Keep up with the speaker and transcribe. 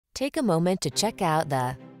Take a moment to check out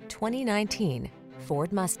the 2019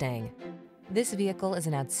 Ford Mustang. This vehicle is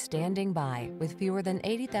an outstanding buy with fewer than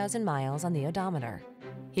 80,000 miles on the odometer.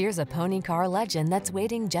 Here's a pony car legend that's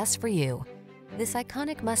waiting just for you. This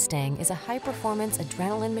iconic Mustang is a high-performance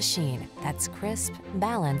adrenaline machine that's crisp,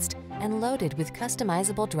 balanced, and loaded with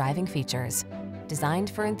customizable driving features.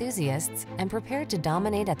 Designed for enthusiasts and prepared to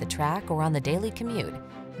dominate at the track or on the daily commute,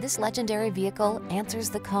 this legendary vehicle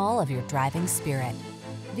answers the call of your driving spirit.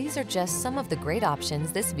 These are just some of the great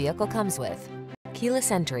options this vehicle comes with: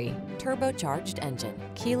 keyless entry, turbocharged engine,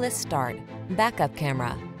 keyless start, backup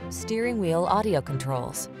camera, steering wheel audio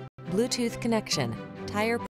controls, Bluetooth connection, tire